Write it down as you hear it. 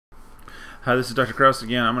Hi, this is Dr. Kraus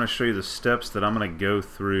again. I'm going to show you the steps that I'm going to go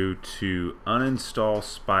through to uninstall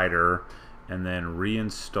Spyder and then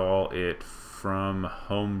reinstall it from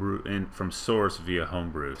from source via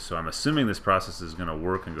homebrew. So I'm assuming this process is going to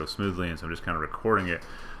work and go smoothly, and so I'm just kind of recording it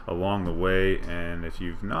along the way. And if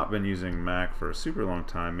you've not been using Mac for a super long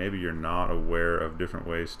time, maybe you're not aware of different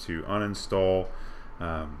ways to uninstall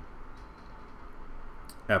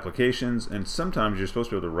applications, and sometimes you're supposed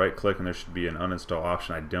to be able to right click and there should be an uninstall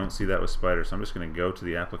option. I don't see that with Spyder, so I'm just going to go to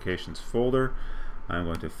the applications folder. I'm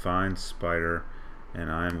going to find Spyder, and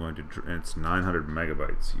I'm going to, it's 900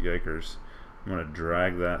 megabytes, yikers. I'm going to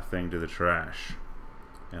drag that thing to the trash,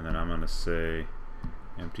 and then I'm going to say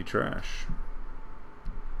empty trash,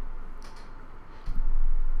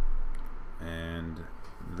 and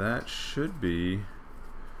that should be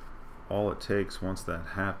all it takes once that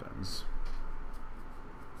happens.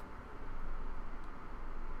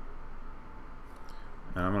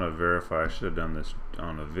 And I'm going to verify, I should have done this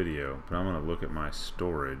on a video, but I'm going to look at my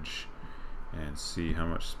storage and see how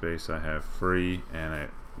much space I have free, and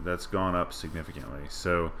that's gone up significantly.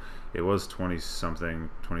 So it was 20 something,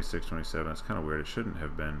 26, 27. That's kind of weird. It shouldn't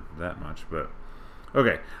have been that much, but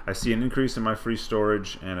okay. I see an increase in my free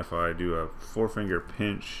storage, and if I do a four-finger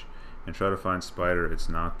pinch and try to find Spyder, it's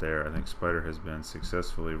not there. I think Spyder has been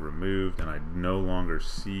successfully removed, and I no longer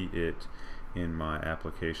see it in my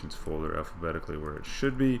applications folder alphabetically where it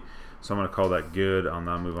should be. So I'm going to call that good. I'll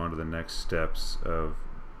now move on to the next steps of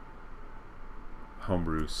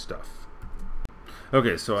homebrew stuff.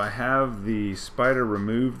 Okay, so I have the Spyder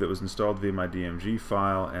removed that was installed via my DMG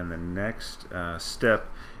file, and the next step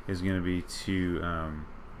is going to be to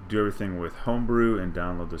do everything with homebrew and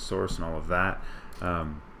download the source and all of that.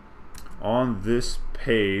 On this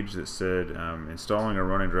page that said installing or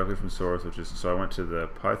running directly from source, which is, so I went to the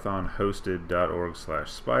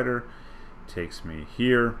pythonhosted.org/Spyder, takes me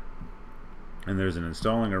here, and there's an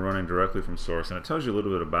installing or running directly from source, and it tells you a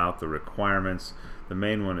little bit about the requirements. The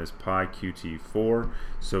main one is pyqt4,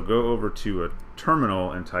 so go over to a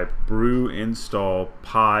terminal and type brew install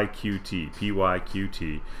pyqt,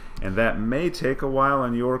 pyqt, and that may take a while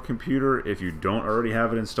on your computer if you don't already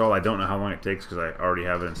have it installed. I don't know how long it takes because I already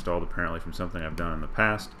have it installed apparently from something I've done in the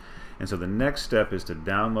past. And so the next step is to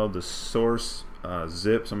download the source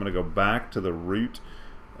zip. So I'm going to go back to the root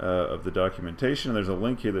of the documentation. There's a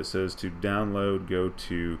link here that says to download, go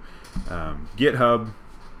to GitHub,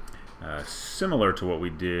 similar to what we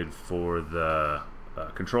did for the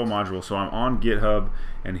control module. So I'm on GitHub,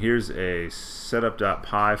 and here's a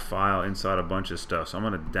setup.py file inside a bunch of stuff. So I'm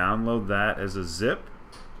going to download that as a zip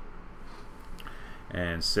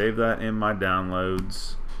and save that in my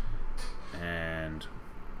downloads, and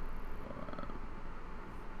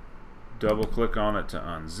double click on it to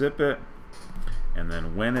unzip it, and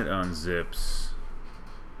then when it unzips,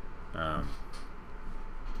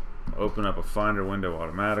 open up a Finder window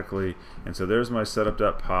automatically. And so there's my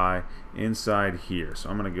setup.py inside here. So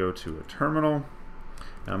I'm going to go to a terminal,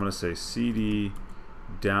 and I'm going to say cd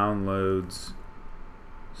downloads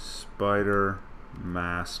Spyder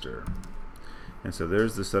master. And so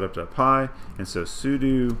there's the setup.py, and so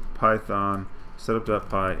sudo python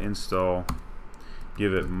setup.py install,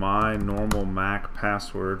 give it my normal Mac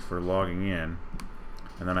password for logging in,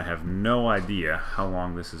 and then I have no idea how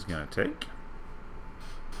long this is going to take.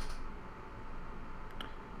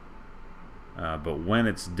 But when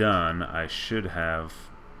it's done, I should have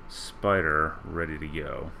Spyder ready to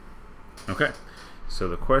go. Okay, so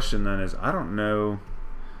the question then is, I don't know,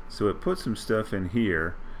 so it put some stuff in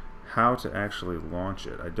here, how to actually launch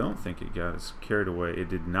it. I don't think it got us carried away. It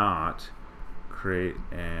did not create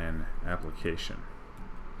an application.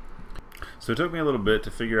 So it took me a little bit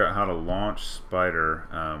to figure out how to launch Spyder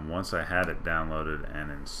once I had it downloaded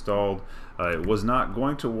and installed. It was not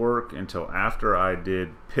going to work until after I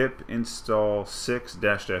did pip install 6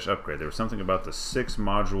 -- upgrade. There was something about the 6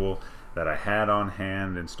 module that I had on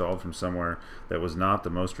hand installed from somewhere that was not the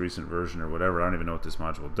most recent version or whatever. I don't even know what this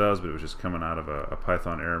module does, but it was just coming out of a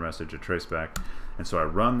Python error message, a traceback. And so I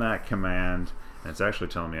run that command, and it's actually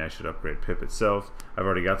telling me I should upgrade pip itself. I've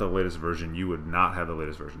already got the latest version. You would not have the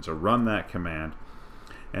latest version. So run that command,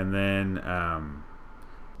 and then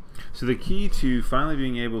so the key to finally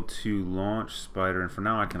being able to launch Spyder, and for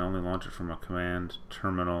now I can only launch it from a command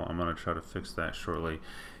terminal, I'm going to try to fix that shortly,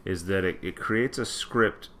 is that it creates a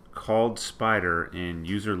script called Spyder in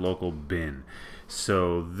user local bin.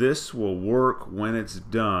 So this will work when it's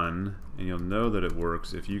done, and you'll know that it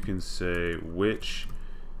works if you can say which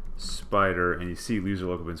Spyder, and you see user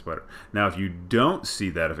local bin Spyder. Now if you don't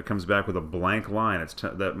see that, if it comes back with a blank line,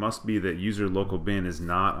 that must be that user local bin is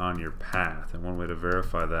not on your path, and one way to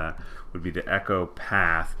verify that would be to echo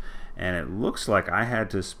path and it looks like I had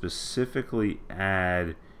to specifically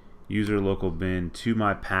add user local bin to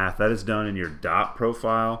my path. That is done in your dot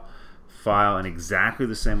profile file in exactly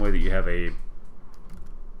the same way that you have a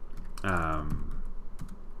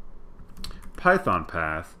Python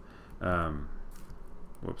path.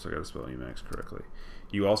 Whoops, I got to spell Emacs correctly.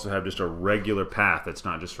 You also have just a regular path that's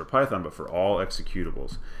not just for Python but for all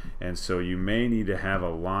executables. And so you may need to have a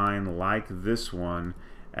line like this one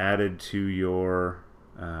added to your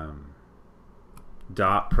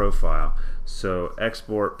dot profile. So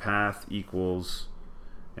export path equals,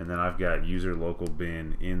 and then I've got user local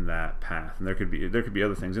bin in that path. And there could be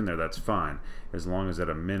other things in there, that's fine, as long as at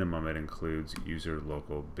a minimum it includes user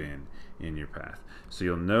local bin in your path. So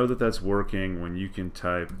you'll know that that's working when you can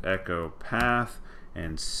type echo path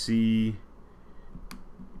and see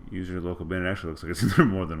user local bin. It actually looks like it's in there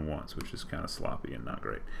more than once, which is kind of sloppy and not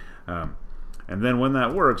great. And then when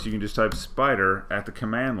that works, you can just type Spyder at the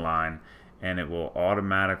command line, and it will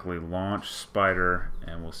automatically launch Spyder,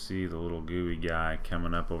 and we'll see the little GUI guy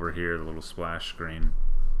coming up over here, the little splash screen.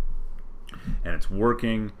 And it's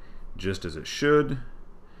working just as it should.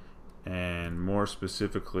 And more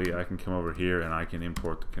specifically, I can come over here and I can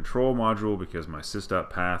import the control module because my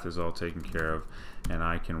sys.path is all taken care of, and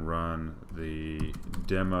I can run the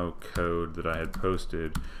demo code that I had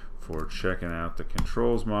posted for checking out the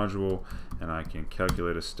controls module, and I can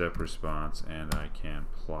calculate a step response and I can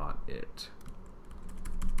plot it.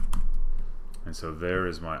 And so there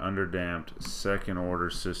is my underdamped second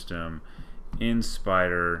order system in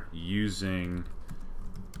Spyder using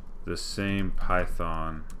the same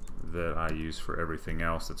Python that I use for everything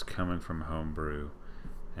else that's coming from homebrew,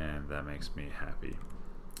 and that makes me happy.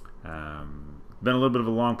 Been a little bit of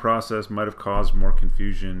a long process, might have caused more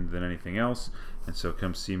confusion than anything else, and so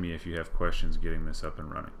come see me if you have questions getting this up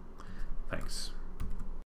and running. Thanks.